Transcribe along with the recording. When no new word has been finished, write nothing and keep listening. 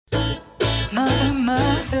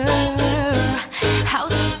Mother, how's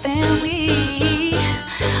the family?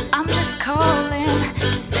 I'm just calling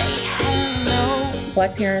to say hello.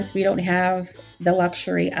 Black parents, we don't have the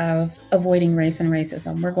luxury of avoiding race and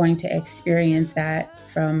racism. We're going to experience that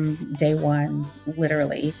from day one,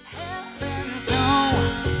 literally. Heavens no.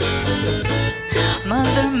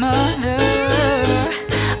 Mother,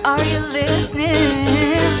 are you listening?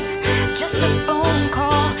 Just a phone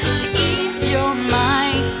call to ease your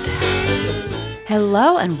mind.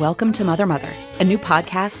 Hello and welcome to Mother, a new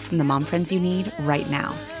podcast from the mom friends you need right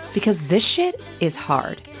now. Because this shit is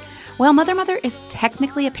hard. While Mother is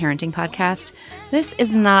technically a parenting podcast, this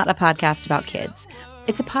is not a podcast about kids.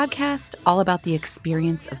 It's a podcast all about the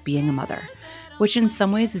experience of being a mother, which in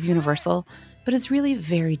some ways is universal, but is really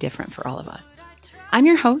very different for all of us. I'm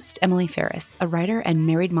your host, Emily Ferris, a writer and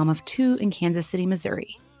married mom of two in Kansas City,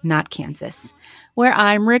 Missouri, not Kansas, where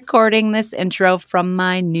I'm recording this intro from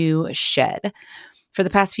my new shed. For the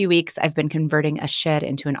past few weeks, I've been converting a shed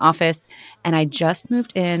into an office, and I just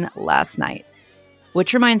moved in last night.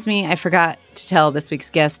 Which reminds me, I forgot to tell this week's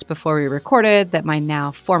guest before we recorded that my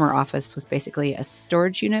now former office was basically a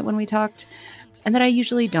storage unit when we talked, and that I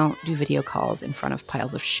usually don't do video calls in front of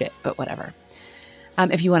piles of shit, but whatever.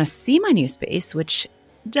 If you want to see my new space, which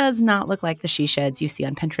does not look like the she sheds you see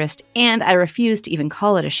on Pinterest, and I refuse to even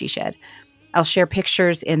call it a she shed, I'll share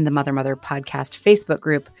pictures in the Mother podcast Facebook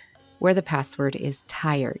group, where the password is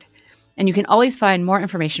tired. And you can always find more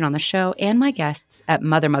information on the show and my guests at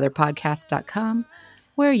motherpodcast.com,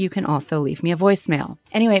 where you can also leave me a voicemail.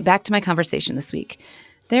 Anyway, back to my conversation this week.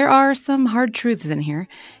 There are some hard truths in here,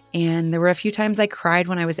 and there were a few times I cried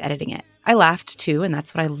when I was editing it. I laughed too, and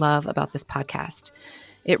that's what I love about this podcast.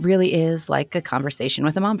 It really is like a conversation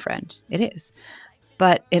with a mom friend. It is.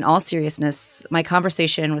 But in all seriousness, my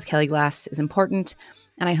conversation with Kelly Glass is important,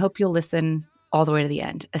 and I hope you'll listen all the way to the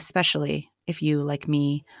end, especially if you, like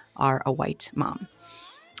me, are a white mom.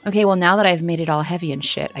 Okay, well, now that I've made it all heavy and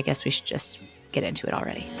shit, I guess we should just get into it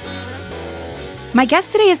already. My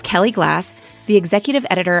guest today is Kelly Glass, the executive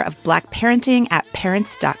editor of Black Parenting at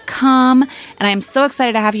parents.com. And I am so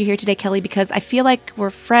excited to have you here today, Kelly, because I feel like we're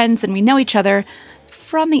friends and we know each other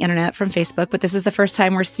from the internet, from Facebook, but this is the first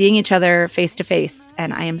time we're seeing each other face to face.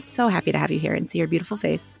 And I am so happy to have you here and see your beautiful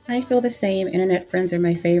face. I feel the same. Internet friends are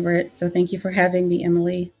my favorite. So thank you for having me,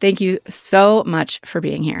 Emily. Thank you so much for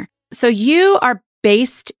being here. So you are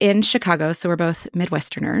based in Chicago, so we're both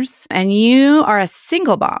Midwesterners, and you are a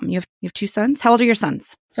single mom. You have two sons. How old are your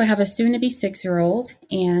sons? So I have a soon-to-be 6-year-old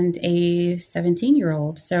and a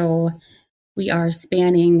 17-year-old. So we are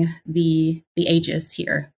spanning the ages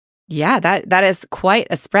here. Yeah, that is quite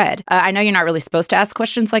a spread. I know you're not really supposed to ask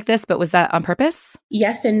questions like this, but was that on purpose?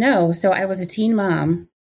 Yes and no. So I was a teen mom.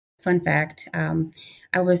 Fun fact.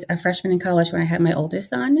 I was a freshman in college when I had my oldest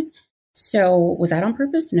son. So was that on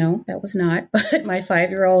purpose? No, that was not. But my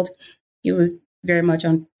 5-year-old, he was very much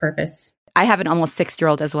on purpose. I have an almost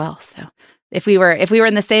 6-year-old as well. So if we were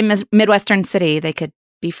in the same Midwestern city, they could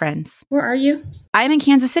be friends. Where are you? I'm in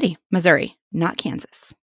Kansas City, Missouri, not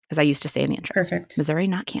Kansas, as I used to say in the intro. Perfect. Missouri,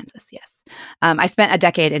 not Kansas. Yes. I spent a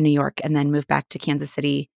decade in New York and then moved back to Kansas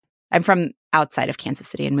City. I'm from outside of Kansas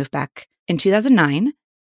City and moved back in 2009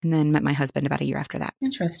 and then met my husband about a year after that.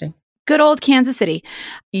 Interesting. Good old Kansas City.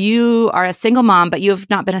 You are a single mom, but you have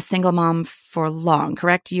not been a single mom for long,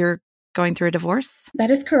 correct? You're going through a divorce? That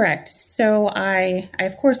is correct. So I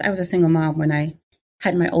of course, I was a single mom when I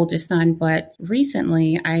had my oldest son, but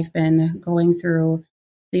recently I've been going through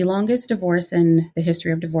the longest divorce in the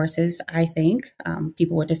history of divorces, I think.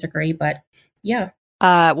 People would disagree, but yeah.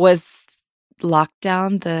 Was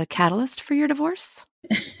lockdown the catalyst for your divorce?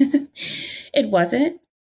 It wasn't.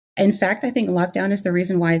 In fact, I think lockdown is the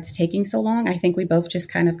reason why it's taking so long. I think we both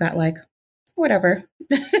just kind of got like, whatever.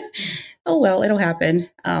 Oh, well, it'll happen.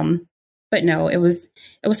 But no, it was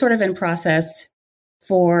sort of in process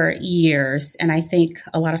for years. And I think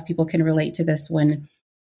a lot of people can relate to this when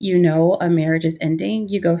you know a marriage is ending.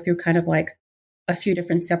 You go through kind of like a few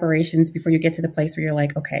different separations before you get to the place where you're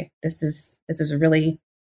like, okay, this is really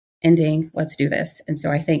ending. Let's do this. And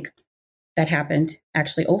so I think that happened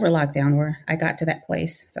actually over lockdown where I got to that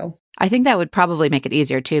place. So I think that would probably make it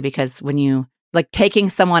easier too, because when you like taking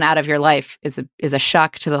someone out of your life is a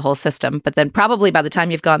shock to the whole system. But then probably by the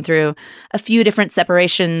time you've gone through a few different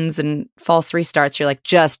separations and false restarts, you're like,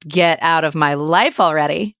 just get out of my life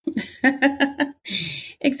already.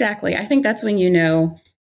 Exactly. I think that's when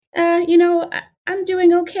I'm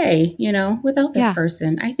doing okay, without this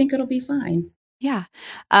person. I think it'll be fine. Yeah.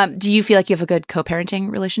 Do you feel like you have a good co-parenting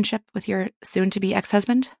relationship with your soon-to-be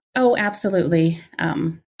ex-husband? Oh, absolutely.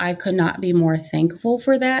 I could not be more thankful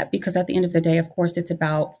for that because at the end of the day, of course, it's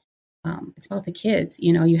about it's about the kids.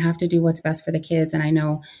 You know, you have to do what's best for the kids. And I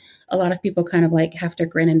know a lot of people kind of like have to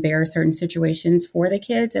grin and bear certain situations for the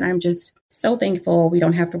kids. And I'm just so thankful we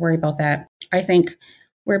don't have to worry about that. I think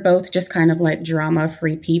we're both just kind of like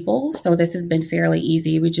drama-free people. So this has been fairly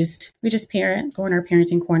easy. We just parent, go in our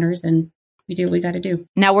parenting corners, and we do what we got to do.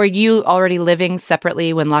 Now, were you already living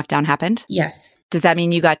separately when lockdown happened? Yes. Does that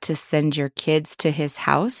mean you got to send your kids to his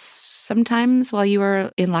house sometimes while you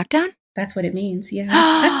were in lockdown? That's what it means.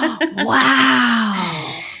 Yeah.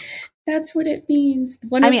 Wow. That's what it means.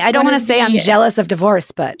 I don't want to say I'm jealous of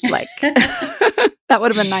divorce, but like that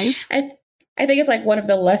would have been nice. I think it's like one of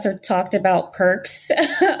the lesser talked about perks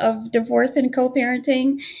of divorce and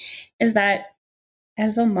co-parenting is that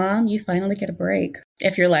as a mom, you finally get a break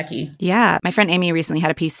if you're lucky. Yeah. My friend Amy recently had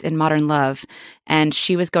a piece in Modern Love, and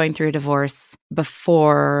she was going through a divorce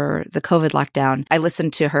before the COVID lockdown. I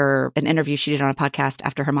listened to an interview she did on a podcast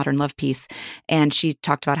after her Modern Love piece, and she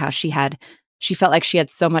talked about how she felt like she had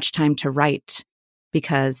so much time to write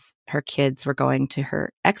because her kids were going to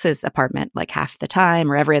her ex's apartment like half the time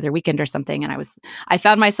or every other weekend or something. And I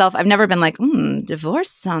found myself, I've never been like, divorce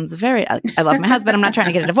sounds I love my husband. I'm not trying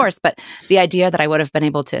to get a divorce, but the idea that I would have been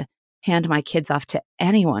able to hand my kids off to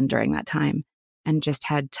anyone during that time and just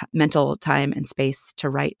had mental time and space to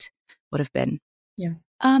write would have been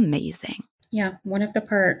amazing. Yeah. One of the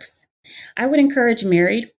perks. I would encourage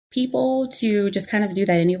married people to just kind of do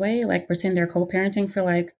that anyway, like pretend they're co-parenting for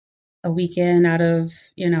like a weekend out of,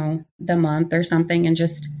 the month or something, and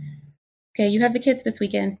just, okay, you have the kids this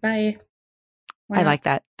weekend. Bye. I like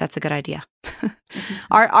that. That's a good idea.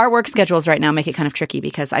 Our work schedules right now make it kind of tricky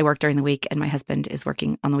because I work during the week and my husband is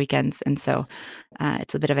working on the weekends. And so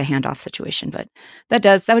it's a bit of a handoff situation, but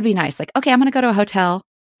that would be nice. Like, okay, I'm going to go to a hotel.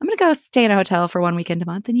 I'm going to go stay in a hotel for 1 weekend a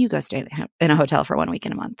month, and you go stay in a hotel for 1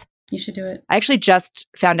 weekend a month. You should do it. I actually just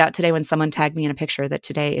found out today when someone tagged me in a picture that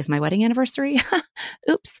today is my wedding anniversary.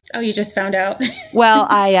 Oops. Oh, you just found out? Well,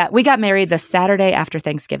 we got married the Saturday after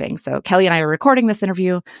Thanksgiving. So Kelly and I are recording this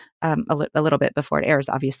interview a little bit before it airs,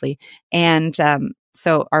 obviously. And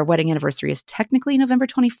so our wedding anniversary is technically November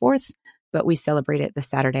 24th, but we celebrate it the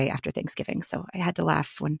Saturday after Thanksgiving. So I had to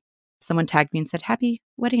laugh when someone tagged me and said, happy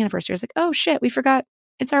wedding anniversary. I was like, oh shit, we forgot.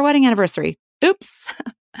 It's our wedding anniversary. Oops.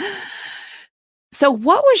 So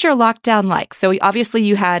what was your lockdown like? So obviously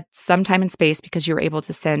you had some time and space because you were able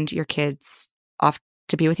to send your kids off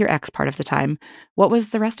to be with your ex part of the time. What was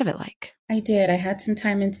the rest of it like? I did. I had some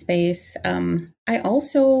time and space. I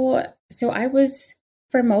was,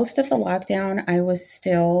 for most of the lockdown, I was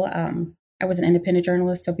still, I was an independent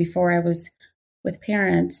journalist. So before I was with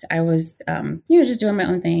parents, I was, just doing my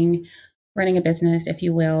own thing, running a business, if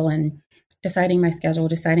you will, and deciding my schedule,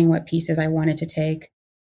 deciding what pieces I wanted to take.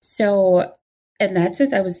 So in that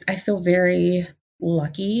sense, I feel very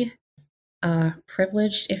lucky,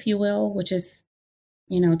 privileged, if you will, which is,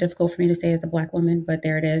 difficult for me to say as a Black woman, but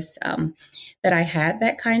there it is, that I had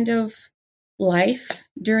that kind of life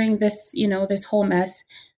during this, this whole mess.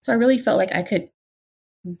 So I really felt like I could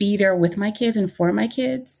be there with my kids and for my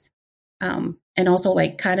kids, and also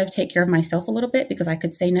like kind of take care of myself a little bit because I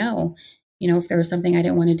could say no. If there was something I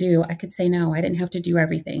didn't want to do, I could say no. I didn't have to do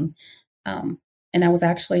everything. And that was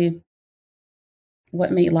actually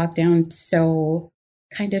what made lockdown so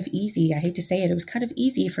kind of easy. I hate to say it. It was kind of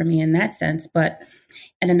easy for me in that sense, but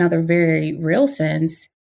in another very real sense,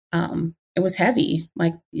 it was heavy.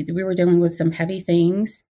 Like we were dealing with some heavy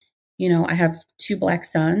things. I have 2 Black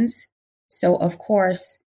sons. So of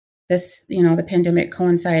course this, the pandemic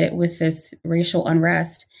coincided with this racial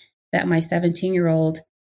unrest that my 17-year-old,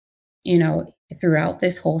 throughout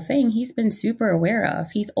this whole thing, he's been super aware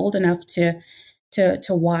of. He's old enough to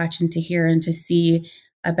watch and to hear and to see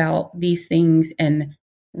about these things, and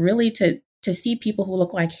really to see people who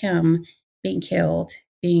look like him being killed,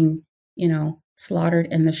 being, slaughtered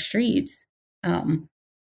in the streets. And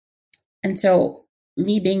so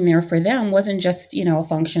me being there for them wasn't just, a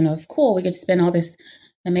function of cool, we get to spend all this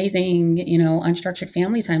amazing, unstructured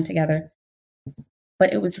family time together,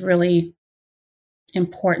 but it was really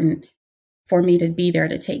important for me to be there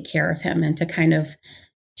to take care of him and to kind of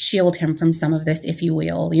shield him from some of this, if you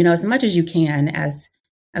will, as much as you can as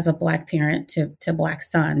a Black parent to Black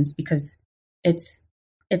sons, because it's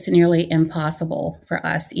nearly impossible for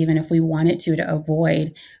us, even if we wanted to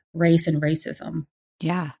avoid race and racism.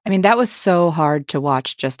 Yeah. I mean, that was so hard to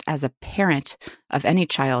watch just as a parent of any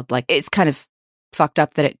child. Like, it's kind of fucked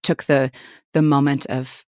up that it took the moment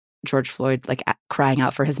of George Floyd, like crying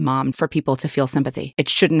out for his mom, for people to feel sympathy. It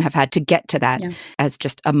shouldn't have had to get to that. Yeah. As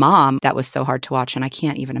just a mom. That was so hard to watch. And I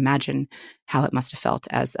can't even imagine how it must have felt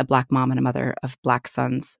as a Black mom and a mother of Black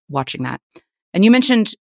sons watching that. And you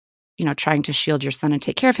mentioned, trying to shield your son and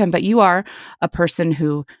take care of him, but you are a person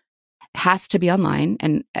who has to be online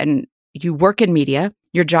and you work in media.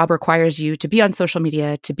 Your job requires you to be on social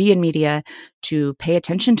media, to be in media, to pay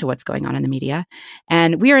attention to what's going on in the media.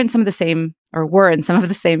 And we are in some of the same, or were in some of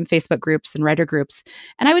the same Facebook groups and writer groups.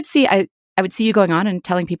 And I would see you going on and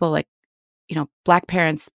telling people like, Black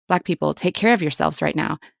parents, Black people, take care of yourselves right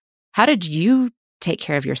now. How did you take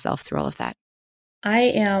care of yourself through all of that?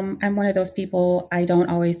 I'm one of those people, I don't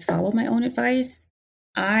always follow my own advice.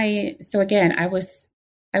 So again, I was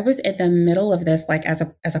in the middle of this, like as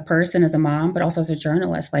a person, as a mom, but also as a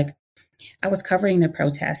journalist. Like I was covering the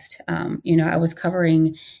protest. I was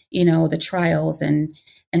covering, the trials and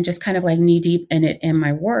just kind of like knee deep in it in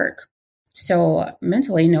my work. So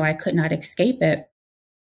mentally, no, I could not escape it.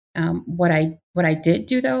 What I did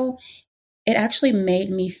do though, it actually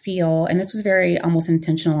made me feel, and this was very almost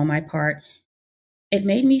intentional on my part, it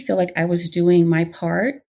made me feel like I was doing my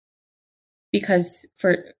part because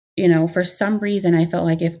for some reason, I felt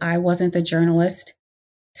like if I wasn't the journalist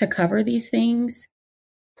to cover these things,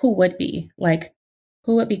 who would be? Like,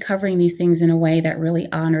 who would be covering these things in a way that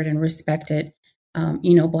really honored and respected,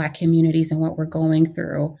 Black communities and what we're going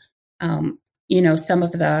through? Some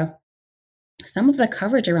of the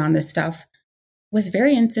coverage around this stuff was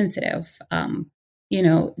very insensitive,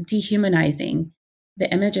 dehumanizing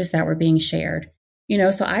the images that were being shared.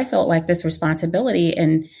 So I felt like this responsibility,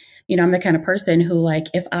 and I'm the kind of person who, like,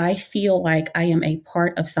 if I feel like I am a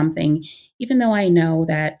part of something, even though I know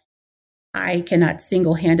that I cannot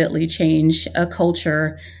single-handedly change a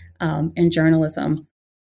culture in journalism,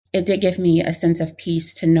 it did give me a sense of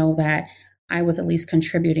peace to know that I was at least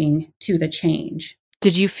contributing to the change.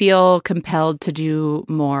 Did you feel compelled to do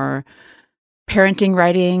more parenting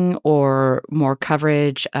writing or more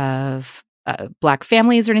coverage of Black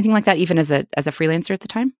families or anything like that, even as a freelancer at the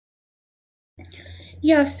time?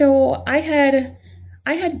 Yeah, so I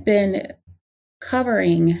had been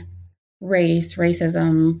covering race,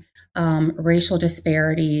 racism, racial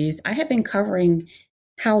disparities. I had been covering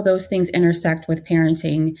how those things intersect with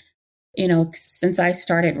parenting, since I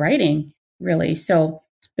started writing, really. So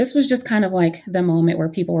this was just kind of like the moment where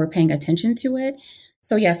people were paying attention to it.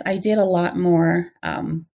 So yes, I did a lot more,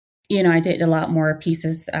 I did a lot more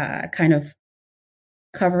pieces kind of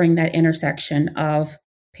covering that intersection of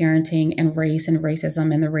parenting and race and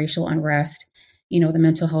racism and the racial unrest, the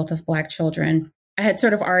mental health of Black children. I had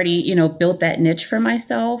sort of already, built that niche for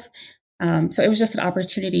myself. So it was just an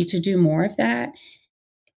opportunity to do more of that.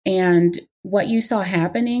 And what you saw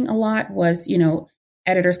happening a lot was,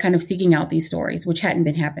 editors kind of seeking out these stories, which hadn't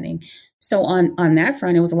been happening. So on that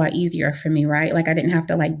front, it was a lot easier for me, right? Like I didn't have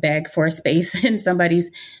to like beg for a space in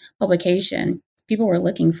somebody's publication. People were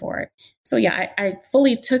looking for it. So yeah, I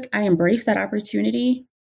embraced that opportunity.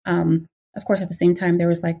 Of course, at the same time, there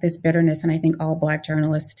was like this bitterness, and I think all Black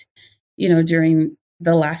journalists, during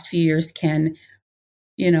the last few years can,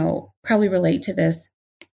 probably relate to this.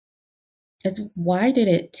 Is why did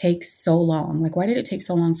it take so long? Like, why did it take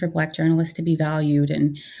so long for Black journalists to be valued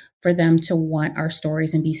and for them to want our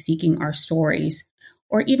stories and be seeking our stories,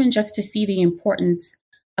 or even just to see the importance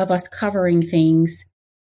of us covering things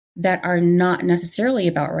that are not necessarily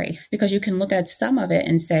about race? Because you can look at some of it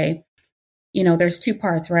and say, there's two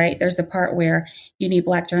parts, right? There's the part where you need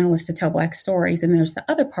Black journalists to tell Black stories. And there's the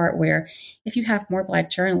other part where if you have more Black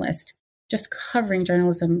journalists just covering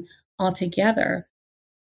journalism altogether,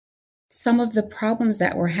 some of the problems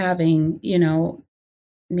that we're having,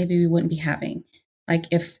 maybe we wouldn't be having. Like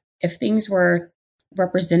if things were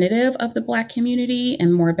representative of the Black community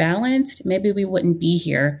and more balanced, maybe we wouldn't be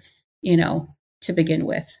here, to begin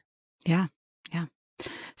with. Yeah. Yeah.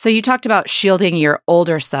 So you talked about shielding your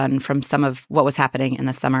older son from some of what was happening in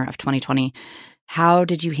the summer of 2020. How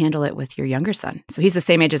did you handle it with your younger son? So he's the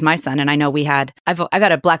same age as my son. And I know I've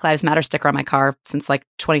had a Black Lives Matter sticker on my car since like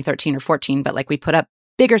 2013 or 14, but like we put up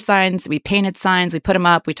bigger signs, we painted signs, we put them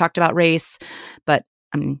up, we talked about race, but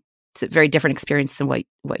it's a very different experience than what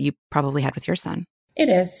you probably had with your son. It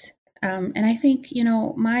is. And I think,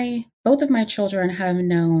 both of my children have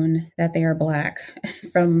known that they are Black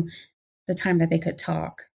from the time that they could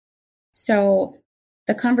talk. So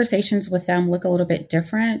the conversations with them look a little bit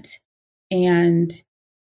different. And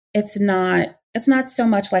it's not so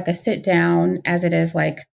much like a sit down as it is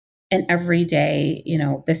like an everyday,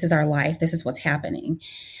 this is our life, this is what's happening.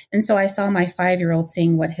 And so I saw my 5-year-old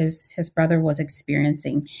seeing what his brother was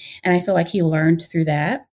experiencing. And I feel like he learned through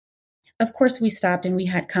that. Of course, we stopped and we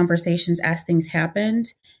had conversations as things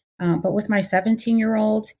happened. But with my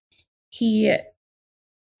 17-year-old,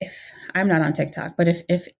 if I'm not on TikTok, but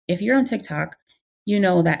if you're on TikTok,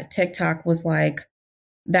 that TikTok was like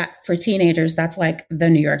that for teenagers, that's like the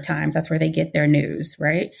New York Times. That's where they get their news,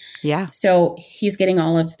 right? Yeah. So he's getting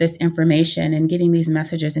all of this information and getting these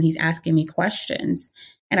messages, and he's asking me questions.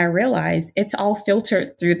 And I realize it's all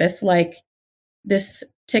filtered through this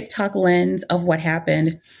TikTok lens of what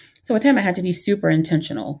happened. So with him, I had to be super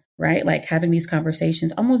intentional, right? Like having these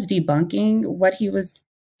conversations, almost debunking what he was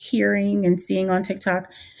hearing and seeing on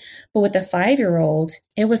TikTok. But with the 5-year-old,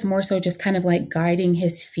 it was more so just kind of like guiding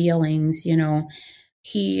his feelings.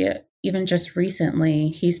 He even just recently,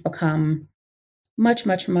 he's become much,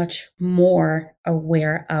 much, much more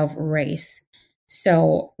aware of race.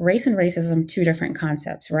 So race and racism, two different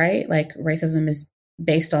concepts, right? Like racism is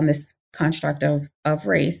based on this construct of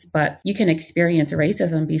race, but you can experience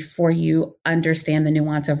racism before you understand the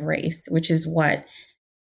nuance of race, which is what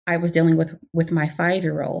I was dealing with my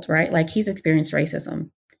 5-year-old, right? Like he's experienced racism.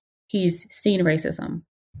 He's seen racism.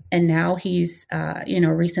 And now he's,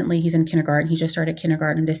 recently he's in kindergarten. He just started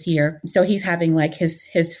kindergarten this year. So he's having like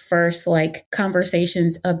his first like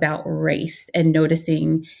conversations about race and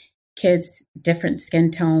noticing kids' different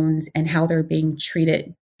skin tones and how they're being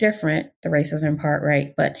treated different, the racism part,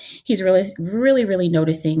 right? But he's really, really, really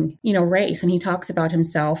noticing, race. And he talks about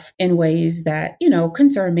himself in ways that,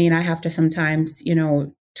 concern me. And I have to sometimes,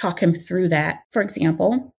 talk him through that. For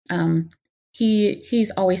example,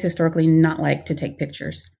 he's always historically not liked to take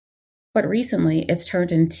pictures. But recently it's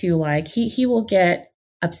turned into like, he will get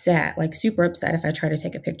upset, like super upset if I try to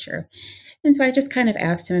take a picture. And so I just kind of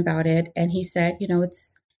asked him about it. And he said,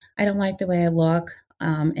 I don't like the way I look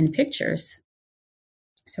in pictures.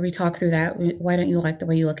 So we talked through that. Why don't you like the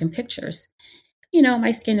way you look in pictures?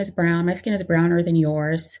 My skin is brown. My skin is browner than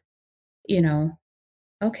yours.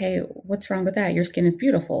 Okay, what's wrong with that? Your skin is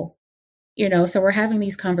beautiful. So we're having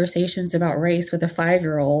these conversations about race with a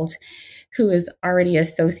 5-year-old who is already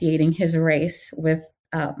associating his race with,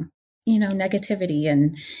 negativity,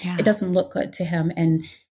 and it doesn't look good to him. And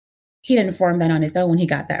he didn't form that on his own. He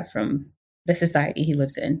got that from the society he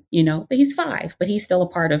lives in, but he's 5, but he's still a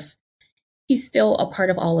part of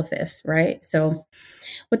all of this, right? So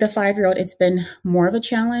with the 5-year-old, it's been more of a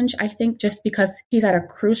challenge, I think, just because he's at a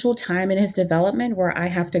crucial time in his development where I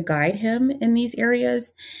have to guide him in these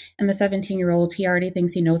areas. And the 17-year-old, he already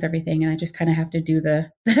thinks he knows everything. And I just kind of have to do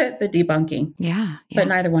the debunking. Yeah. But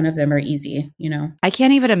neither one of them are easy, I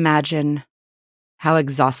can't even imagine how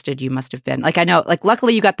exhausted you must have been. Like, I know, like,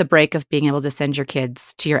 luckily you got the break of being able to send your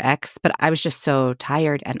kids to your ex, but I was just so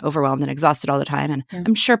tired and overwhelmed and exhausted all the time. And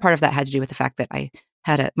I'm sure part of that had to do with the fact that I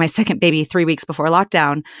had my second baby 3 weeks before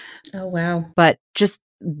lockdown. Oh, wow. But just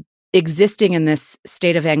existing in this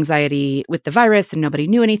state of anxiety with the virus and nobody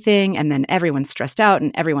knew anything. And then everyone's stressed out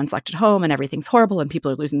and everyone's locked at home and everything's horrible and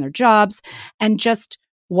people are losing their jobs. And just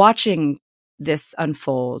watching this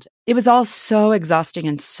unfold, it was all so exhausting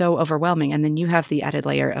and so overwhelming. And then you have the added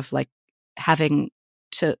layer of like having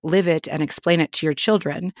to live it and explain it to your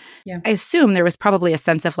children. Yeah. I assume there was probably a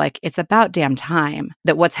sense of like, it's about damn time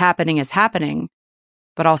that what's happening is happening,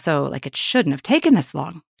 but also like it shouldn't have taken this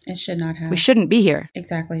long. It should not have. We shouldn't be here.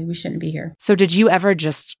 Exactly. We shouldn't be here. So did you ever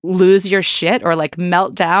just lose your shit or like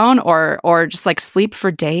melt down or just like sleep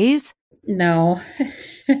for days? No.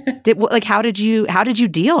 How did you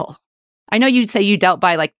deal? I know you'd say you dealt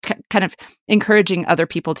by like kind of encouraging other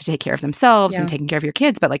people to take care of themselves and taking care of your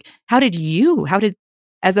kids, but like,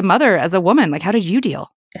 as a mother, as a woman, like, how did you deal?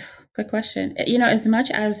 Good question. As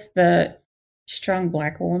much as the strong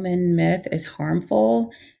Black woman myth is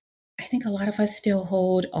harmful, I think a lot of us still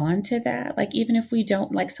hold on to that. Like, even if we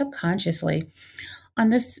don't, like, subconsciously, on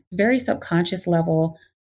this very subconscious level,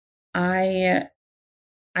 I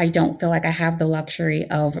don't feel like I have the luxury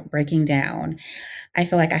of breaking down. I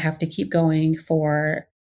feel like I have to keep going for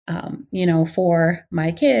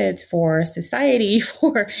my kids, for society,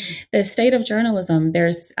 for the state of journalism.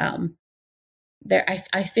 There's I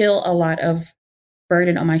feel a lot of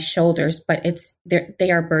burden on my shoulders, but they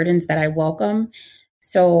are burdens that I welcome.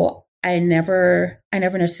 So I never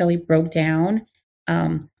necessarily broke down.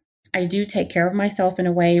 I do take care of myself in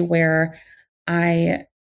a way where I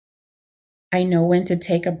know when to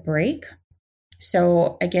take a break.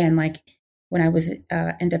 So again, like when I was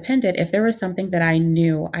independent, if there was something that I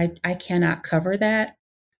knew I cannot cover that,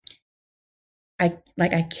 I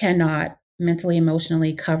cannot mentally,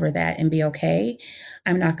 emotionally cover that and be okay.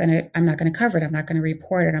 I'm not gonna cover it. I'm not gonna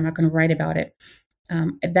report it. I'm not gonna write about it.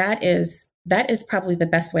 That is probably the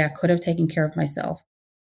best way I could have taken care of myself,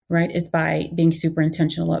 right? Is by being super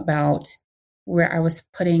intentional about where I was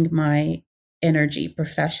putting my energy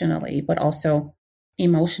professionally, but also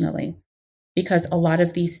emotionally, because a lot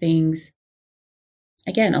of these things,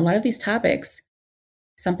 again, a lot of these topics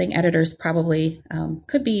something editors probably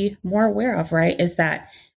could be more aware of, right, is that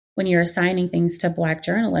when you're assigning things to Black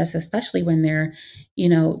journalists, especially when they're,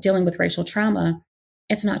 dealing with racial trauma,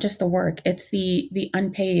 it's not just the work, it's the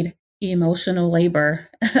unpaid emotional labor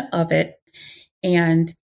of it.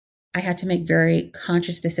 And I had to make very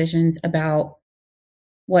conscious decisions about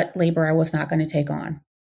what labor I was not going to take on.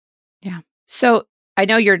 Yeah. So I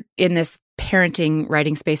know you're in this parenting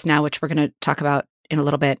writing space now, which we're going to talk about in a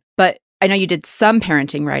little bit, but I know you did some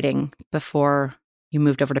parenting writing before you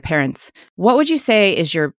moved over to parents. What would you say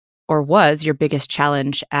is was your biggest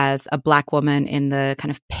challenge as a Black woman in the kind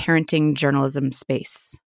of parenting journalism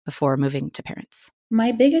space before moving to parents?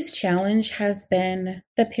 My biggest challenge has been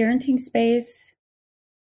the parenting space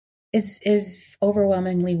is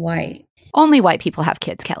overwhelmingly white. Only white people have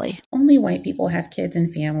kids, Kelly. Only white people have kids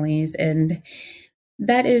and families. And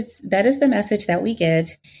that is the message that we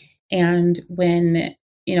get. And when,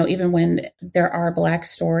 even when there are Black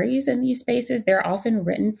stories in these spaces, they're often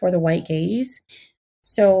written for the white gaze.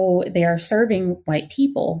 So they are serving white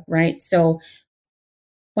people, right? So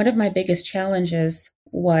one of my biggest challenges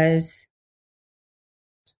was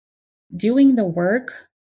doing the work,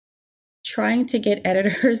 trying to get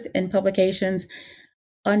editors and publications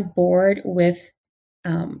on board with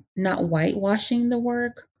not whitewashing the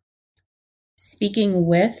work, speaking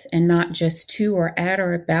with and not just to or at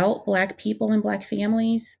or about Black people and Black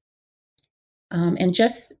families. And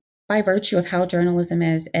just by virtue of how journalism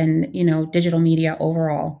is and, digital media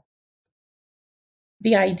overall.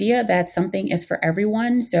 The idea that something is for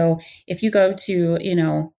everyone. So if you go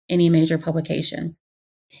to, any major publication,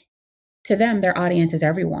 to them, their audience is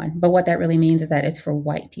everyone. But what that really means is that it's for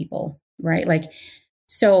white people, right?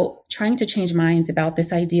 So trying to change minds about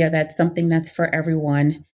this idea that something that's for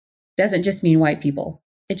everyone doesn't just mean white people.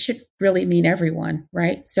 It should really mean everyone,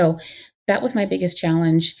 right? So that was my biggest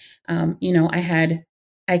challenge. I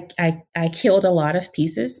killed a lot of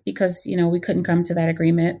pieces because, we couldn't come to that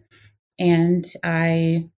agreement. And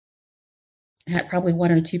I had probably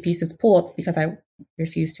one or two pieces pulled because I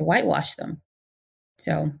refused to whitewash them.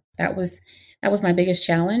 So that was my biggest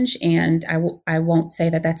challenge. And I won't say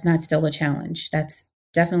that that's not still a challenge. That's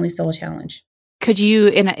definitely still a challenge. Could you,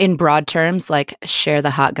 in broad terms, share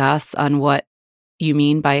the hot goss on what you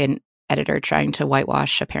mean by an editor trying to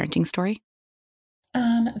whitewash a parenting story?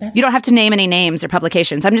 You don't have to name any names or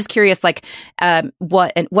publications. I'm just curious,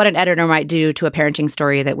 what an editor might do to a parenting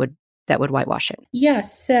story that would whitewash it. Yeah.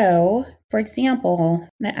 So, for example,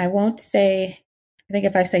 I won't say. I think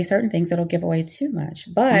if I say certain things, it'll give away too much.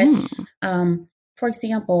 But, for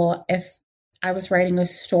example, if I was writing a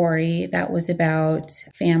story that was about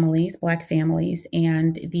families, Black families,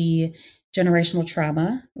 and the generational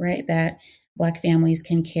trauma, right, that Black families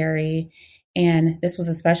can carry. And this was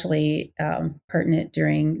especially pertinent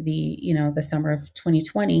during the summer of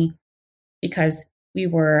 2020, because we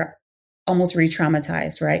were almost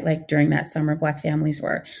re-traumatized, right? Like during that summer, Black families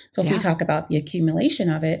were. So if we talk about the accumulation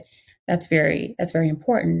of it, that's very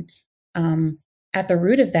important. At the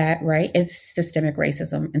root of that, right, is systemic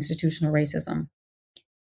racism, institutional racism.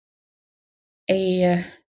 In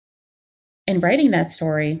writing that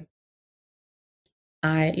story,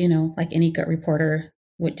 I, like any good reporter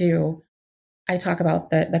would do, I talk about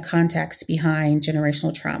the context behind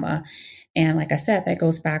generational trauma. And like I said, that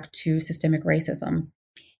goes back to systemic racism.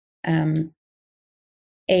 An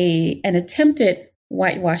attempted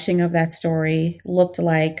whitewashing of that story looked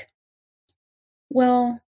like,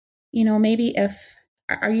 well, maybe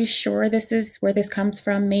are you sure this is where this comes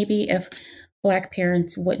from? Maybe if Black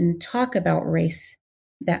parents wouldn't talk about race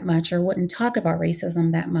that much or wouldn't talk about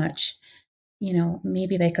racism that much,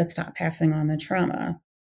 maybe they could stop passing on the trauma.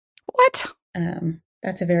 What?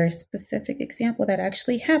 That's a very specific example that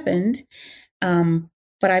actually happened.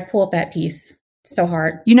 But I pulled that piece so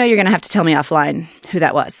hard. You're going to have to tell me offline who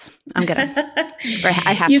that was. I'm going to.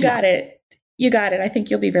 I have to. You got it. I think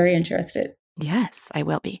you'll be very interested. Yes, I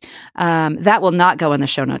will be. That will not go in the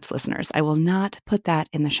show notes, listeners. I will not put that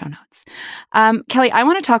in the show notes. Kelly, I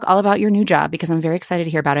want to talk all about your new job because I'm very excited to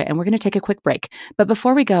hear about it, and we're going to take a quick break. But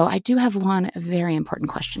before we go, I do have one very important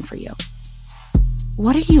question for you.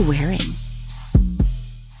 What are you wearing?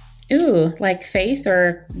 Ooh, like face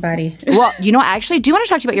or body? Well, I actually do want to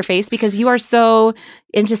talk to you about your face because you are so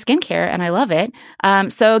into skincare and I love it.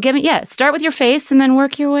 So start with your face and then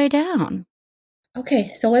work your way down.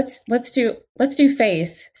 Okay, so let's do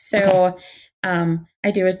face. So, okay.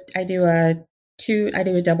 I do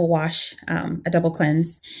a double wash, a double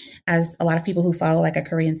cleanse, as a lot of people who follow like a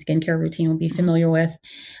Korean skincare routine will be familiar with.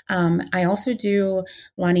 I also do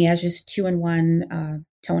Laneage's 2-in-1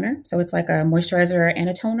 toner. So it's like a moisturizer and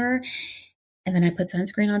a toner. And then I put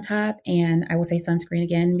sunscreen on top, and I will say sunscreen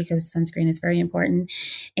again because sunscreen is very important.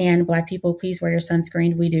 And Black people, please wear your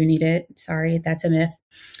sunscreen. We do need it. Sorry, that's a myth.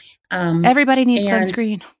 Everybody needs and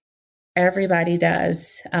sunscreen. Everybody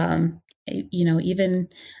does. Even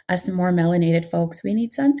us more melanated folks, we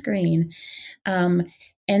need sunscreen.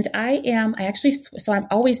 And I'm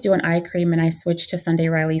always doing eye cream, and I switched to Sunday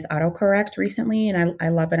Riley's autocorrect recently, and I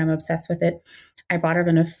love it. I'm obsessed with it. I bought it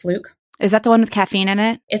on a fluke. Is that the one with caffeine in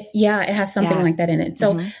it? It has something like that in it.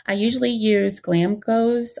 So I usually use Glam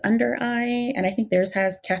Glo's under eye, and I think theirs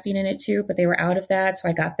has caffeine in it too, but they were out of that. So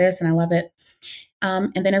I got this and I love it.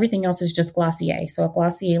 And then everything else is just Glossier. So a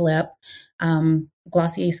Glossier lip,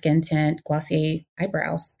 Glossier skin tint, Glossier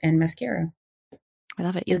eyebrows, and mascara. I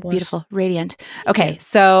love it. You look beautiful, radiant. Okay,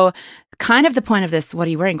 so kind of the point of this "what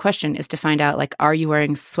are you wearing" question is to find out, like, are you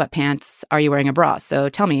wearing sweatpants? Are you wearing a bra? So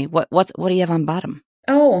tell me, what do you have on bottom?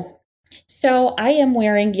 Oh, so I am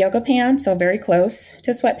wearing yoga pants, so very close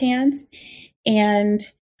to sweatpants. And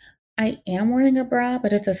I am wearing a bra,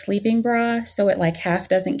 but it's a sleeping bra, so it like half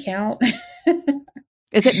doesn't count.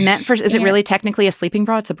 Is it meant for, is it really technically a sleeping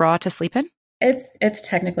bra? It's a bra to sleep in? It's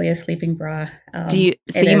technically a sleeping bra. You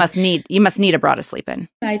must need a bra to sleep in.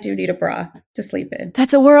 I do need a bra to sleep in.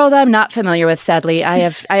 That's a world I'm not familiar with, sadly. I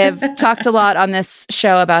have talked a lot on this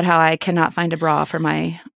show about how I cannot find a bra for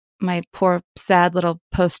my poor, sad little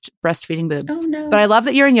post-breastfeeding boobs. Oh, no. But I love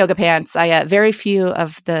that you're in yoga pants. Very few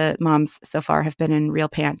of the moms so far have been in real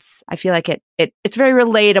pants. I feel like it's very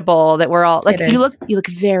relatable that we're all like, you look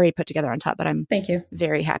very put together on top, but Thank you.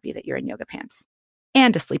 Very happy that you're in yoga pants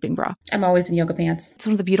and a sleeping bra. I'm always in yoga pants. It's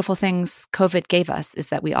one of the beautiful things COVID gave us is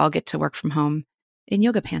that we all get to work from home in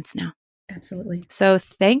yoga pants now. Absolutely. So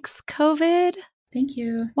thanks, COVID. Thank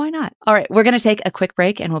you. Why not? All right, we're going to take a quick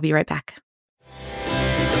break and we'll be right back.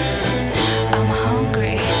 I'm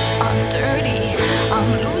hungry, I'm dirty,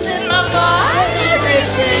 I'm losing my mind,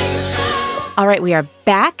 everything's... All right, we are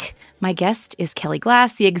back. My guest is Kelly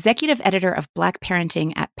Glass, the executive editor of Black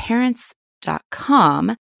Parenting at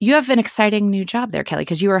parents.com. You have an exciting new job there, Kelly,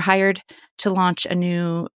 because you were hired to launch a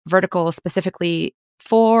new vertical specifically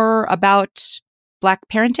about Black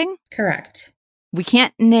parenting? Correct. We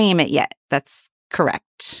can't name it yet. That's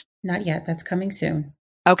correct. Not yet. That's coming soon.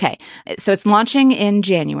 Okay. So it's launching in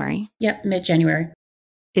January. Yep, mid-January.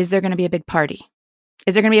 Is there going to be a big party?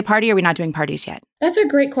 Is there going to be a party or are we not doing parties yet? That's a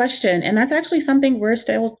great question. And that's actually something we're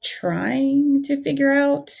still trying to figure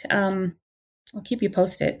out. I'll keep you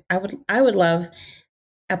posted. I would love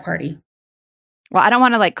a party. Well, I don't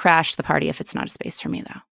want to like crash the party if it's not a space for me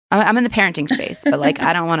though. I'm in the parenting space, but like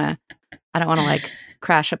I don't want to like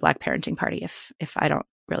crash a Black parenting party if I don't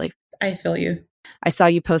really. I feel you. I saw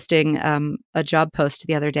you posting a job post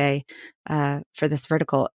the other day for this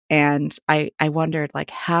vertical, and I wondered like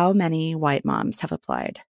how many white moms have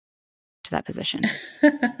applied to that position.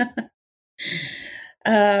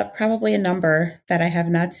 Probably a number that I have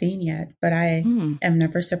not seen yet, but I am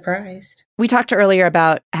never surprised. We talked earlier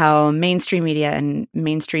about how mainstream media and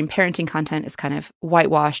mainstream parenting content is kind of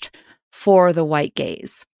whitewashed for the white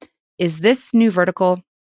gaze. Is this new vertical,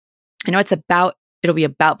 I know it'll be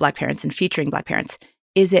about Black parents and featuring Black parents.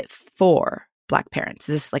 Is it for Black parents?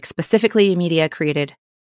 Is this like specifically media created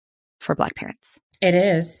for Black parents? It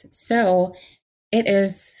is. So it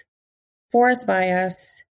is for us, by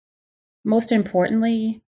us. Most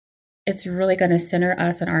importantly, it's really going to center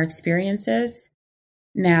us on our experiences.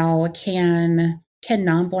 Now, can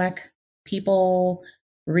non-Black people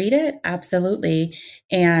read it? Absolutely.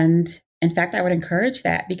 And in fact, I would encourage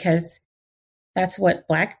that because that's what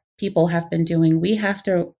Black people have been doing. We have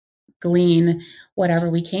to glean whatever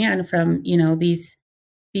we can from, these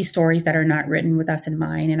stories that are not written with us in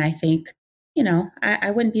mind. And I think,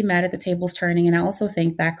 I wouldn't be mad at the tables turning. And I also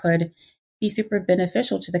think that could be super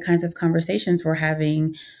beneficial to the kinds of conversations we're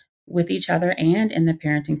having with each other and in the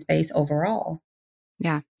parenting space overall.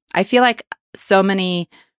 Yeah. I feel like so many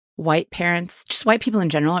white parents, just white people in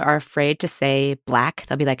general, are afraid to say Black.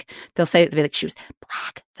 They'll be like, she was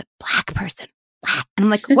Black, the Black person. Black. And I'm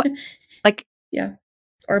like, what? Like, yeah.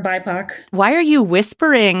 Or BIPOC. Why are you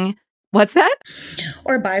whispering? What's that?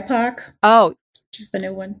 Or BIPOC. Oh, just the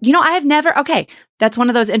new one. Okay. That's one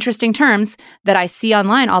of those interesting terms that I see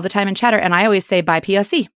online all the time in chatter. And I always say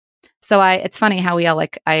BIPOC. So it's funny how we all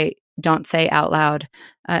I don't say out loud.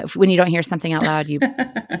 When you don't hear something out loud, you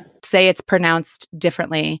say it's pronounced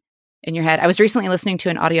differently in your head. I was recently listening to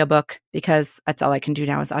an audiobook because that's all I can do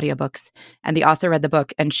now is audiobooks. And the author read the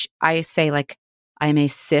book and I say like, I'm a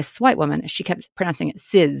cis white woman. She kept pronouncing it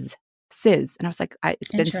cis. And I was like,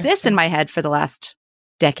 it's been cis in my head for the last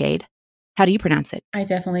decade. How do you pronounce it? I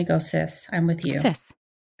definitely go cis. I'm with you. Cis.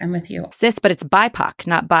 I'm with you. Cis, but it's BIPOC,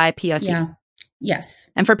 not BIPOC. Yeah. Yes.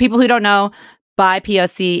 And for people who don't know,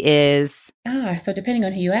 BIPOC is... So depending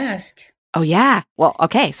on who you ask. Oh, yeah. Well,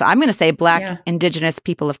 okay. So I'm going to say Black, Yeah. Indigenous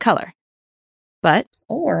people of color. But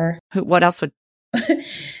Or, what else would...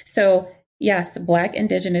 so yes, Black,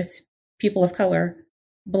 Indigenous people of color,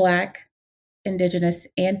 Black, Indigenous,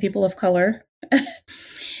 and people of color.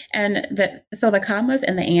 And so the commas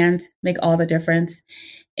and the and make all the difference.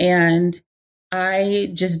 And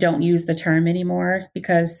I just don't use the term anymore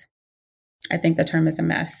because I think the term is a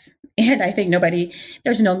mess. And I think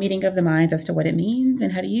there's no meeting of the minds as to what it means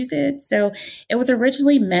and how to use it. So it was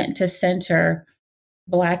originally meant to center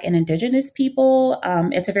Black and Indigenous people.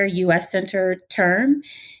 It's a very US centered term.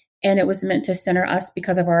 And it was meant to center us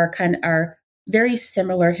because of our very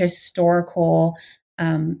similar historical,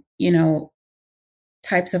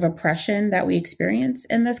 types of oppression that we experience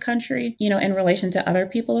in this country, in relation to other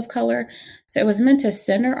people of color. So it was meant to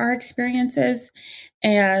center our experiences,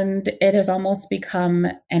 and it has almost become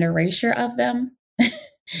an erasure of them.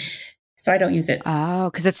 So I don't use it. Oh,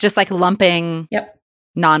 because it's just like lumping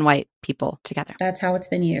non-white people together. That's how it's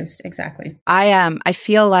been used. Exactly. I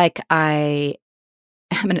feel like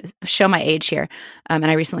I'm going to show my age here. And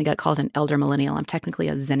I recently got called an elder millennial. I'm technically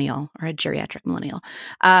a zennial or a geriatric millennial.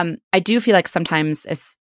 I do feel like sometimes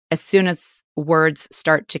as soon as words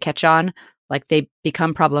start to catch on, like they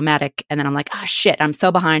become problematic. And then I'm like, oh shit, I'm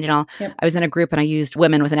so behind. And I was in a group and I used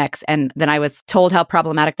women with an X. And then I was told how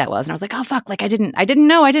problematic that was. And I was like, oh fuck, like I didn't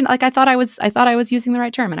know. I thought I was using the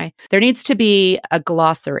right term. And there needs to be a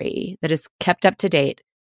glossary that is kept up to date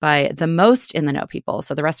by the most in the know people.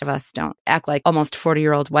 So the rest of us don't act like almost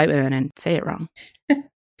 40-year-old white women and say it wrong.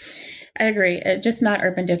 I agree. Just not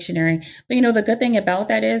Urban Dictionary. But the good thing about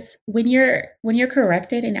that is when you're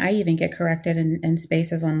corrected, and I even get corrected in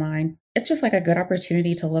spaces online, it's just like a good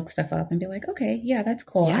opportunity to look stuff up and be like, okay, yeah, that's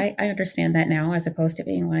cool. Yeah. I understand that now, as opposed to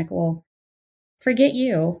being like, well, forget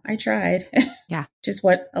you. I tried. Yeah. Just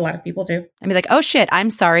what a lot of people do. I mean, like, oh shit, I'm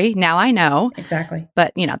sorry. Now I know. Exactly.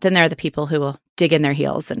 But, then there are the people who will dig in their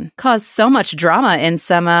heels and cause so much drama in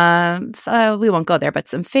some, we won't go there, but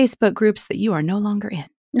some Facebook groups that you are no longer in.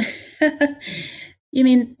 You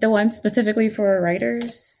mean the ones specifically for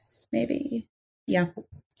writers, maybe? Yeah.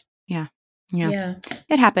 Yeah.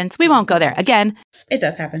 It happens. We won't go there. Again. It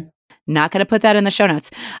does happen. Not going to put that in the show notes.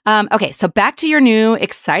 Okay, so back to your new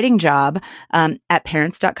exciting job at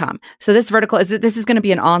parents.com. So this vertical, this is going to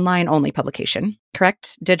be an online only publication,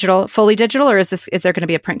 correct? Digital, fully digital, or is there going to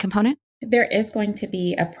be a print component? There is going to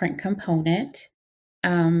be a print component.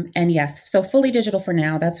 And yes, so fully digital for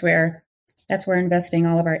now. That's where we're investing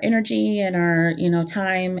all of our energy and our,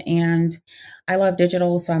 time. And I love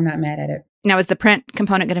digital, so I'm not mad at it. Now, is the print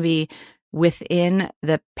component going to be within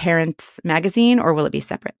the Parents magazine, or will it be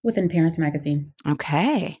separate? Within Parents magazine.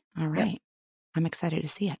 Okay. All right. Yep. I'm excited to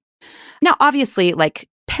see it. Now, obviously, like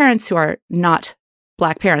parents who are not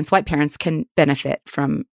Black parents, white parents can benefit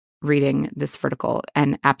from reading this vertical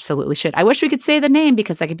and absolutely should. I wish we could say the name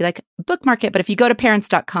because I could be like, bookmark it. But if you go to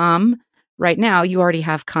parents.com right now, you already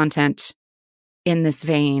have content in this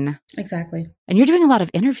vein. Exactly. And you're doing a lot of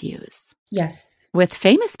interviews. Yes. With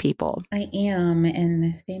famous people. I am,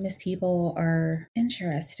 and famous people are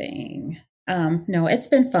interesting. No, it's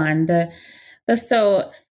been fun.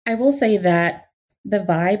 So I will say that the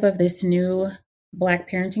vibe of this new Black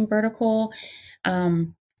parenting vertical,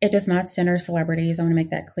 it does not center celebrities. I want to make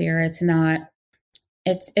that clear. It's not.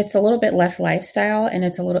 It's a little bit less lifestyle, and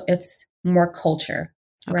it's more culture,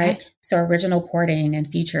 okay. Right? So original porting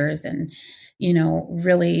and features, and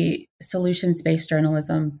really solutions-based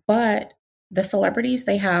journalism, but the celebrities,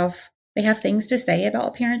 they have things to say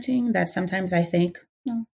about parenting that sometimes I think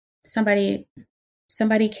somebody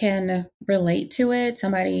can relate to it.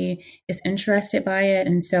 Somebody is interested by it.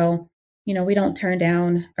 And so, we don't turn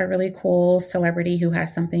down a really cool celebrity who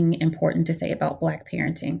has something important to say about Black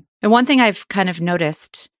parenting. And one thing I've kind of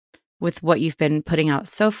noticed with what you've been putting out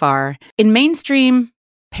so far, in mainstream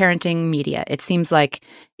parenting media, it seems like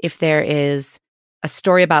if there is a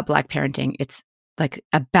story about Black parenting, it's like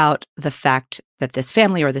about the fact that this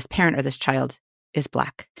family or this parent or this child is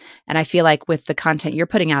Black. And I feel like with the content you're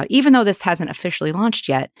putting out, even though this hasn't officially launched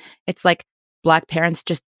yet, it's like Black parents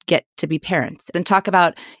just get to be parents and talk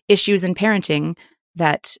about issues in parenting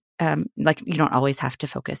that like you don't always have to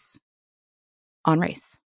focus on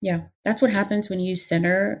race. Yeah, that's what happens when you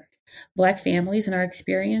center Black families and our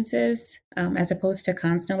experiences, as opposed to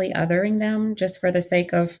constantly othering them just for the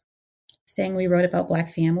sake of saying we wrote about Black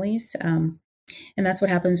families. And that's what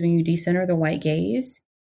happens when you decenter the white gaze.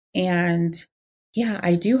 And yeah,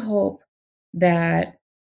 I do hope that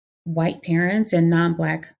white parents and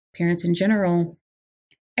non-Black parents in general,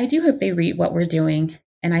 I do hope they read what we're doing.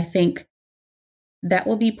 And I think that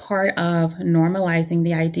will be part of normalizing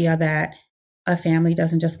the idea that a family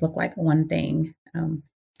doesn't just look like one thing. And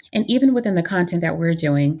even within the content that we're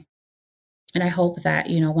doing, and I hope that,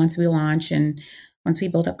 once we launch and once we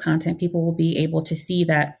build up content, people will be able to see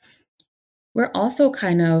that we're also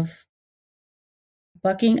kind of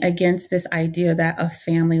bucking against this idea that a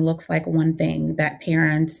family looks like one thing, that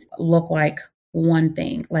parents look like one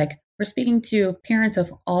thing. Like, we're speaking to parents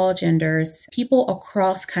of all genders, people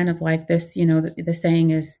across kind of like this, the saying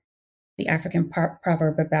is the African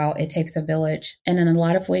proverb about it takes a village. And in a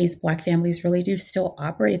lot of ways, Black families really do still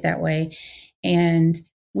operate that way. And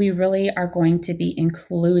we really are going to be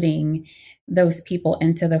including those people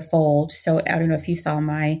into the fold. So I don't know if you saw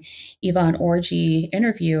my Yvonne Orji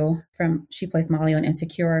interview she plays Molly on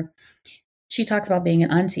Insecure. She talks about being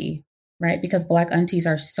an auntie, right? Because Black aunties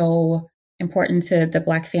are so important to the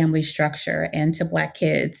Black family structure and to Black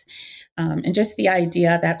kids. And just the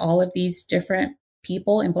idea that all of these different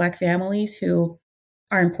people in Black families who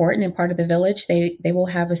are important and part of the village, they will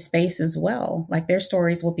have a space as well. Like, their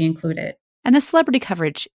stories will be included. And the celebrity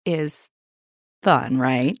coverage is fun,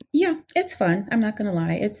 right? Yeah, it's fun. I'm not going to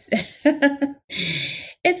lie. It's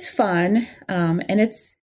it's fun. And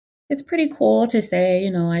it's pretty cool to say,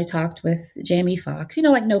 I talked with Jamie Foxx,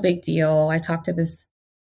 like, no big deal. I talked to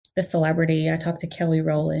the celebrity. I talked to Kelly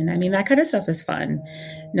Rowland. I mean, that kind of stuff is fun,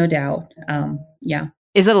 no doubt. Yeah.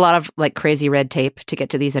 Is it a lot of like crazy red tape to get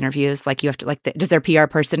to these interviews? Like, you have to does their PR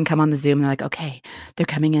person come on the Zoom and they're like, okay, they're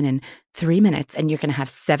coming in 3 minutes and you're going to have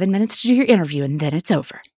 7 minutes to do your interview and then it's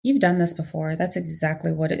over. You've done this before. That's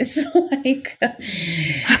exactly what it's like.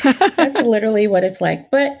 That's literally what it's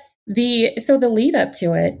like. But the lead up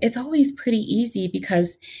to it, it's always pretty easy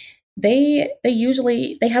because they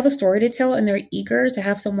have a story to tell and they're eager to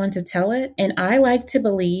have someone to tell it. And I like to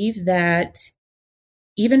believe that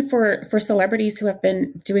even for celebrities who have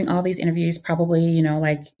been doing all these interviews, probably,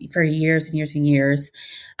 like for years and years and years,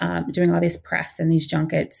 doing all this press and these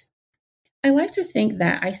junkets, I like to think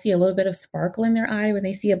that I see a little bit of sparkle in their eye when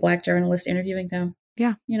they see a Black journalist interviewing them.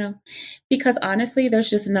 Yeah. Because honestly, there's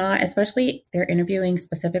just not, especially they're interviewing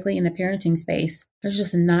specifically in the parenting space, there's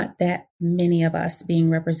just not that many of us being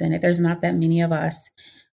represented. There's not that many of us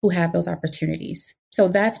who have those opportunities. So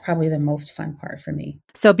that's probably the most fun part for me.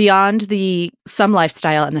 So beyond some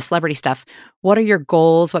lifestyle and the celebrity stuff, what are your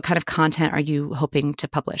goals? What kind of content are you hoping to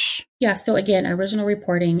publish? Yeah. So again, original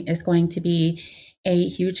reporting is going to be a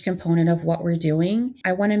huge component of what we're doing.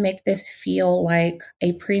 I want to make this feel like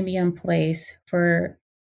a premium place for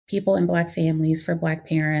people in Black families, for Black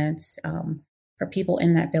parents, for people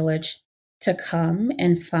in that village to come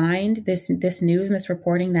and find this news and this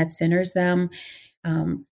reporting that centers them.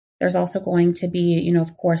 There's also going to be,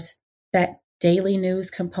 of course, that daily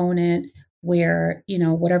news component where,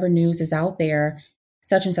 whatever news is out there,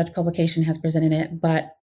 such and such publication has presented it.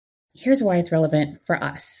 But here's why it's relevant for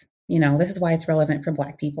us. This is why it's relevant for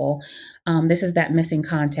Black people. This is that missing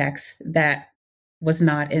context that was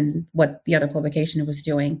not in what the other publication was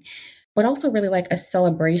doing, but also really like a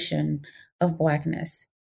celebration of Blackness,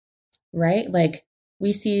 right? Like,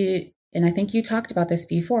 we see, and I think you talked about this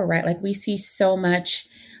before, right? Like, we see so much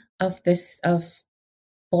of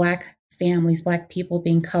Black families, Black people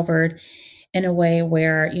being covered in a way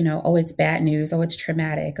where, oh, it's bad news. Oh, it's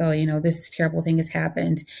traumatic. Oh, this terrible thing has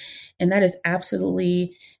happened. And that is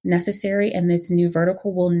absolutely necessary. And this new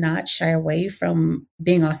vertical will not shy away from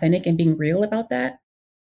being authentic and being real about that.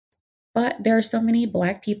 But there are so many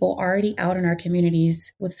Black people already out in our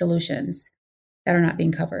communities with solutions that are not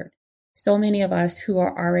being covered. So many of us who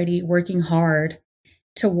are already working hard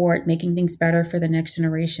toward making things better for the next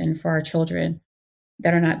generation, for our children,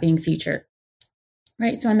 that are not being featured.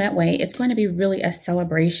 Right. So in that way, it's going to be really a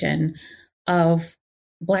celebration of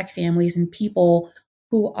Black families and people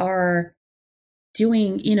who are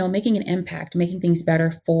doing, making an impact, making things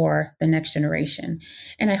better for the next generation.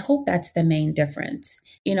 And I hope that's the main difference.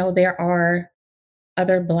 There are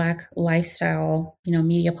other Black lifestyle,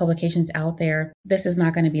 media publications out there. This is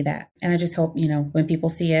not going to be that. And I just hope, when people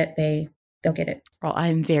see it, they'll get it. Well,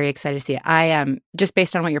 I'm very excited to see it. I am, just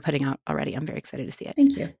based on what you're putting out already, I'm very excited to see it.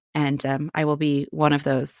 Thank you. And I will be one of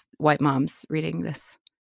those white moms reading this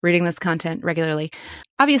content regularly.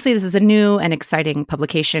 Obviously, this is a new and exciting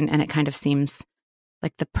publication, and it kind of seems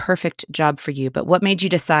like the perfect job for you. But what made you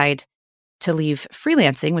decide to leave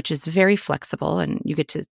freelancing, which is very flexible, and you get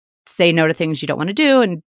to say no to things you don't want to do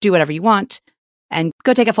and do whatever you want, and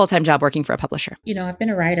go take a full-time job working for a publisher? I've been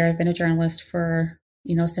a writer. I've been a journalist for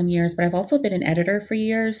some years, but I've also been an editor for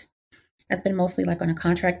years. That's been mostly like on a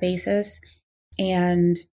contract basis.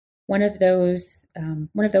 And one of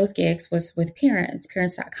those gigs was with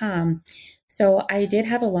parents.com. So I did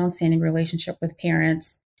have a longstanding relationship with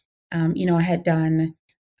Parents. I had done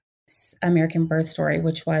American Birth Story,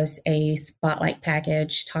 which was a spotlight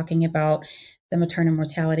package talking about the maternal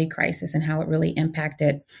mortality crisis and how it really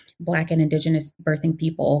impacted Black and Indigenous birthing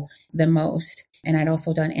people the most. And I'd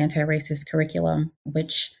also done anti-racist curriculum,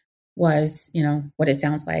 which was, what it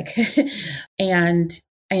sounds like. And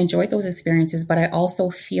I enjoyed those experiences, but I also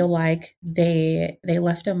feel like they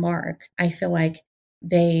left a mark. I feel like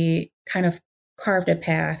they kind of carved a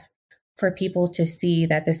path for people to see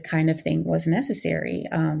that this kind of thing was necessary,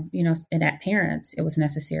 and at Parents, it was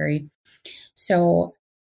necessary. So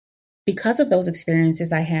because of those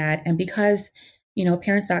experiences I had, and because,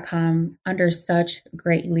 Parents.com under such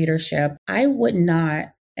great leadership, I would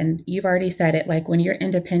not, and you've already said it, like when you're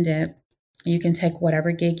independent, you can take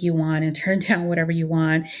whatever gig you want and turn down whatever you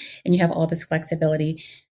want, and you have all this flexibility.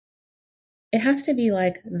 It has to be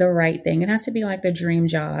like the right thing. It has to be like the dream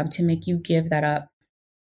job to make you give that up.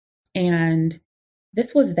 And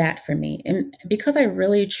this was that for me. And because I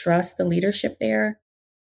really trust the leadership there,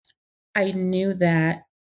 I knew that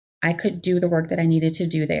I could do the work that I needed to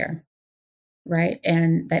do there, right?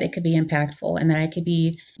 And that it could be impactful and that I could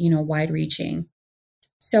be, wide reaching.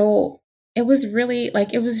 So it was really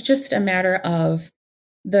like, it was just a matter of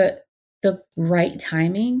the right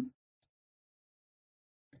timing,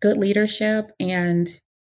 good leadership, and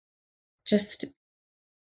just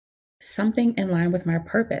something in line with my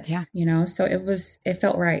purpose, So it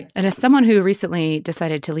felt right. And as someone who recently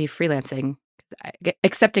decided to leave freelancing,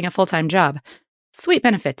 accepting a full-time job, sweet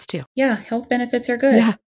benefits too. Yeah, health benefits are good.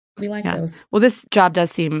 Yeah. We like those. Well, this job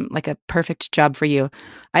does seem like a perfect job for you.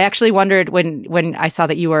 I actually wondered when I saw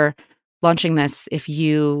that you were launching this, if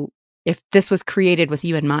this was created with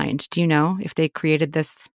you in mind. Do you know if they created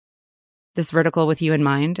this vertical with you in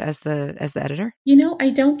mind as the editor? I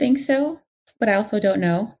don't think so, but I also don't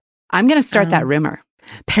know. I'm going to start that rumor.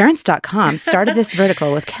 Parents.com started this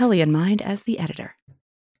vertical with Kelly in mind as the editor.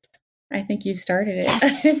 I think you've started it.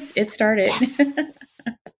 Yes. It started. Yes.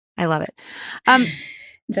 I love it.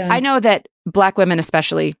 I know that Black women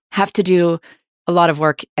especially have to do a lot of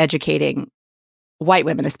work educating white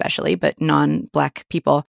women especially, but non-Black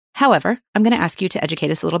people. However, I'm going to ask you to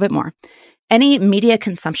educate us a little bit more. Any media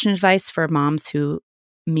consumption advice for moms who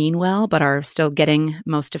mean well, but are still getting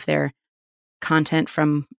most of their content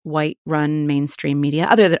from white-run mainstream media,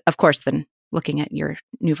 other than, of course, than looking at your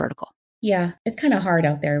new vertical? Yeah, it's kind of hard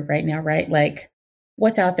out there right now, right? Like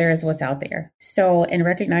what's out there is what's out there. So in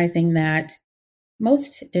recognizing that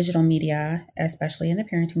most digital media, especially in the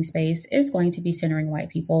parenting space, is going to be centering white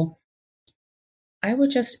people, I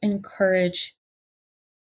would just encourage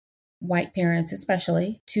white parents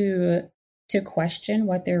especially to question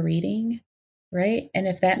what they're reading, right? And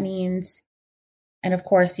if that means, and of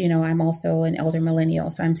course, I'm also an elder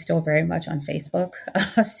millennial, so I'm still very much on Facebook.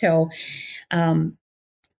 So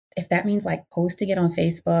if that means like posting it on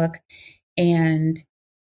Facebook and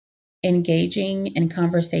engaging in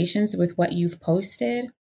conversations with what you've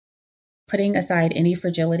posted, putting aside any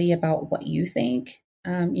fragility about what you think,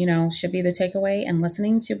 should be the takeaway, and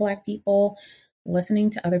listening to Black people, listening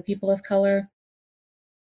to other people of color.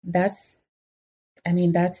 That's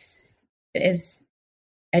as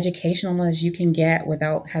educational as you can get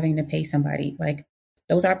without having to pay somebody. Like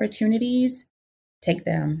those opportunities, take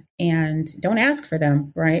them, and don't ask for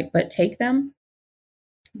them, right? But take them,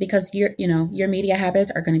 because your media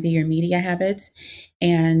habits are going to be your media habits,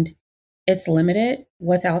 and it's limited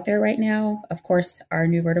what's out there right now. Of course, our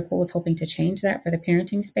new vertical is hoping to change that for the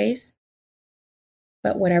parenting space.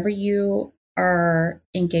 But whatever you are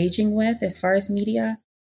engaging with as far as media,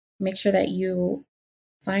 make sure that you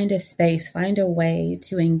find a space, find a way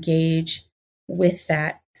to engage with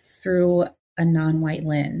that through a non-white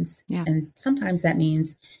lens. Yeah. And sometimes that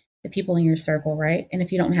means the people in your circle, right? And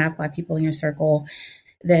if you don't have Black people in your circle,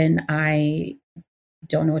 then I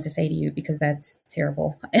don't know what to say to you, because that's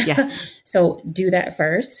terrible. Yes. So do that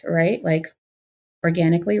first, right? Like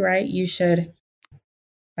organically, right? You should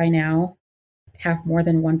by now have more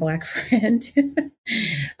than one Black friend.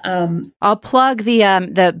 I'll plug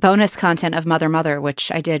the bonus content of Mother,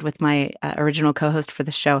 which I did with my original co-host for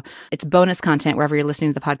the show. It's bonus content wherever you're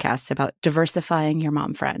listening to the podcast about diversifying your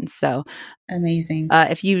mom friends. So amazing.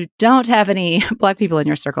 If you don't have any Black people in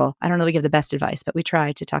your circle, I don't know, we give the best advice, but we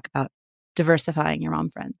try to talk about diversifying your mom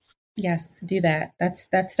friends. Yes, do that. That's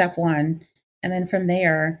step one. And then from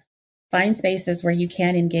there, find spaces where you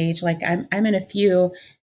can engage. Like I'm in a few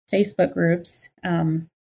Facebook groups, and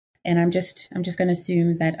I'm just going to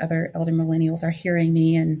assume that other elder millennials are hearing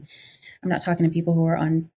me, and I'm not talking to people who are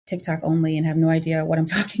on TikTok only and have no idea what I'm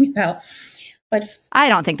talking about. But I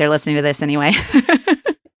don't think they're listening to this anyway.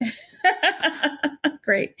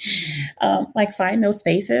 great. Like find those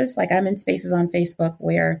spaces. Like I'm in spaces on Facebook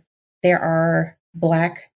where there are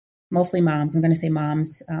Black, mostly moms. I'm going to say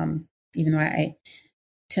moms, even though I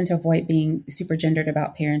tend to avoid being super gendered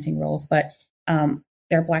about parenting roles, but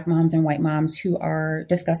there are Black moms and white moms who are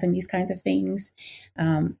discussing these kinds of things.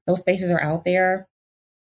 Those spaces are out there.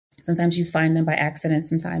 Sometimes you find them by accident.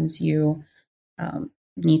 Sometimes you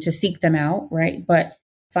need to seek them out, right? But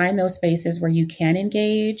find those spaces where you can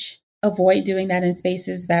engage. Avoid doing that in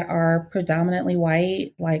spaces that are predominantly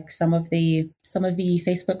white, like some of the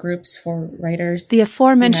Facebook groups for writers. The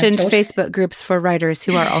aforementioned Facebook groups for writers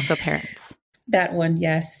who are also parents. That one,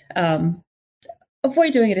 yes.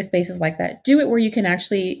 Avoid doing it in spaces like that. Do it where you can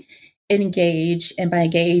actually engage, and by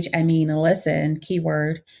engage, I mean listen,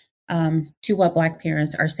 keyword, to what Black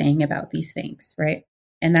parents are saying about these things, right?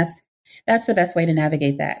 And that's the best way to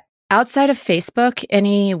navigate that. Outside of Facebook,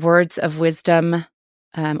 any words of wisdom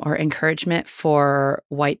or encouragement for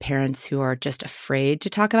white parents who are just afraid to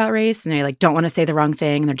talk about race and they like don't want to say the wrong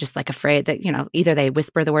thing? They're just like afraid that, you know, either they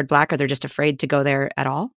whisper the word Black or they're just afraid to go there at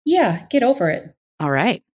all? Yeah, get over it. All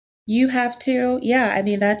right. You have to, I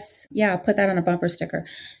mean, put that on a bumper sticker.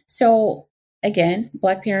 So again,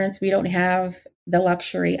 Black parents, we don't have the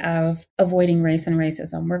luxury of avoiding race and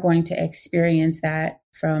racism. We're going to experience that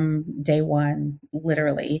from day one,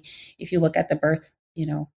 literally. If you look at the birth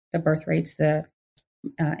rates, the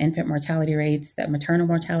infant mortality rates, the maternal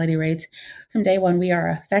mortality rates, from day one, we are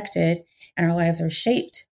affected and our lives are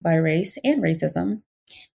shaped by race and racism.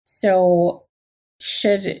 So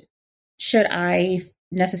should I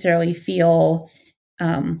necessarily feel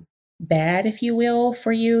bad, if you will,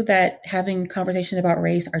 for you that having conversations about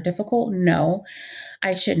race are difficult? No,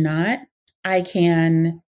 I should not. I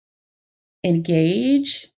can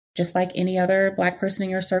engage just like any other Black person in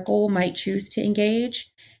your circle might choose to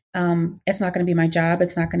engage. It's not going to be my job.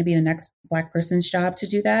 It's not going to be the next Black person's job to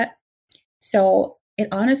do that. So it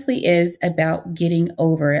honestly is about getting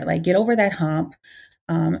over it. Like get over that hump.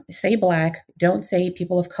 Say Black, don't say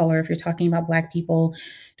people of color if you're talking about Black people.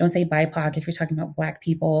 Don't say BIPOC if you're talking about Black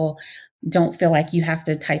people. Don't feel like you have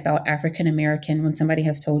to type out African American when somebody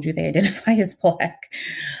has told you they identify as Black.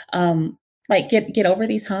 Like get over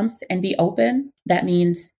these humps and be open. That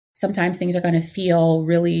means sometimes things are going to feel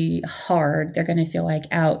really hard. They're going to feel like,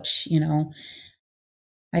 ouch, you know,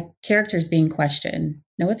 my character's being questioned.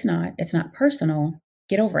 No, it's not. It's not personal.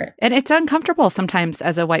 Get over it. And it's uncomfortable sometimes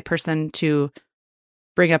as a white person to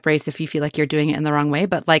bring up race if you feel like you're doing it in the wrong way,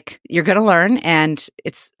 but like you're going to learn. And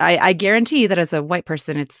I guarantee that as a white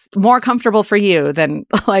person, it's more comfortable for you than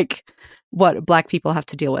like what Black people have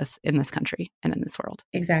to deal with in this country and in this world.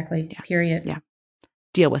 Exactly. Yeah. Period. Yeah.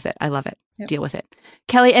 Deal with it. I love it. Yep. Deal with it.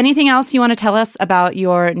 Kelly, anything else you want to tell us about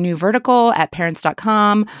your new vertical at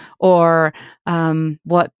parents.com or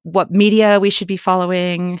what media we should be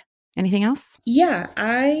following? Anything else? Yeah,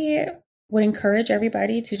 I would encourage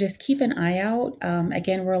everybody to just keep an eye out.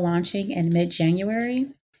 Again, we're launching in mid-January.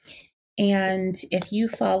 And if you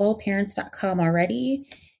follow parents.com already,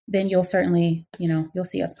 then you'll certainly, you'll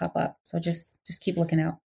see us pop up. So just keep looking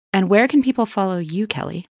out. And where can people follow you,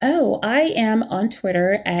 Kelly? Oh, I am on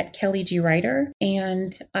Twitter at Kelly G. Writer,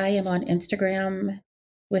 and I am on Instagram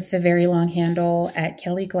with the very long handle at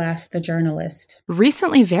Kelly Glass, the journalist.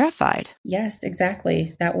 Recently verified. Yes,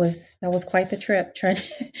 exactly. That was quite the trip trying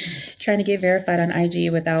to get verified on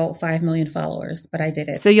IG without 5 million followers, but I did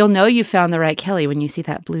it. So you'll know you found the right Kelly when you see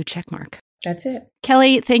that blue check mark. That's it.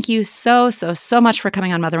 Kelly, thank you so much for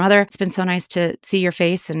coming on Mother Mother. It's been so nice to see your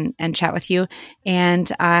face and chat with you.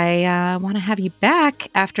 And I want to have you back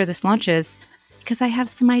after this launches because I have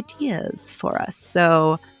some ideas for us.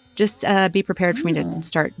 So just be prepared for me to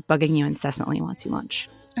start bugging you incessantly once you launch.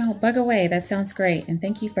 Oh, bug away. That sounds great. And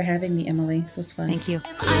thank you for having me, Emily. This was fun. Thank you.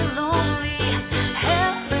 Am I lonely?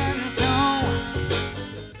 Heavens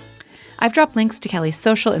no. I've dropped links to Kelly's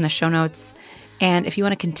social in the show notes. And if you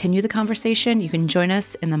want to continue the conversation, you can join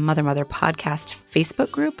us in the Mother Mother Podcast Facebook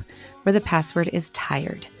group where the password is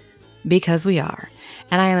tired. Because we are.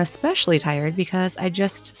 And I am especially tired because I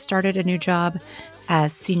just started a new job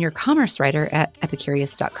as senior commerce writer at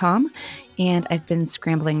epicurious.com. And I've been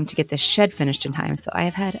scrambling to get this shed finished in time. So I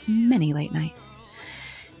have had many late nights.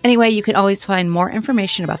 Anyway, you can always find more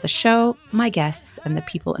information about the show, my guests, and the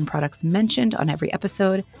people and products mentioned on every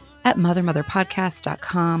episode at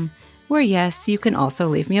mothermotherpodcast.com. where, yes, you can also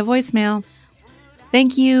leave me a voicemail.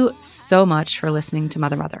 Thank you so much for listening to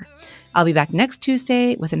Mother Mother. I'll be back next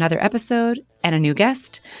Tuesday with another episode and a new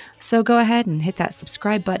guest, so go ahead and hit that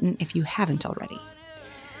subscribe button if you haven't already.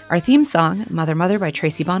 Our theme song, Mother Mother by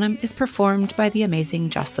Tracy Bonham, is performed by the amazing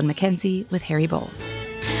Jocelyn McKenzie with Harry Bowles.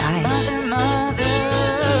 Bye. Mother,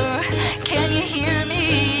 mother, can you hear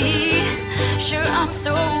me? Sure, I'm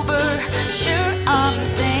so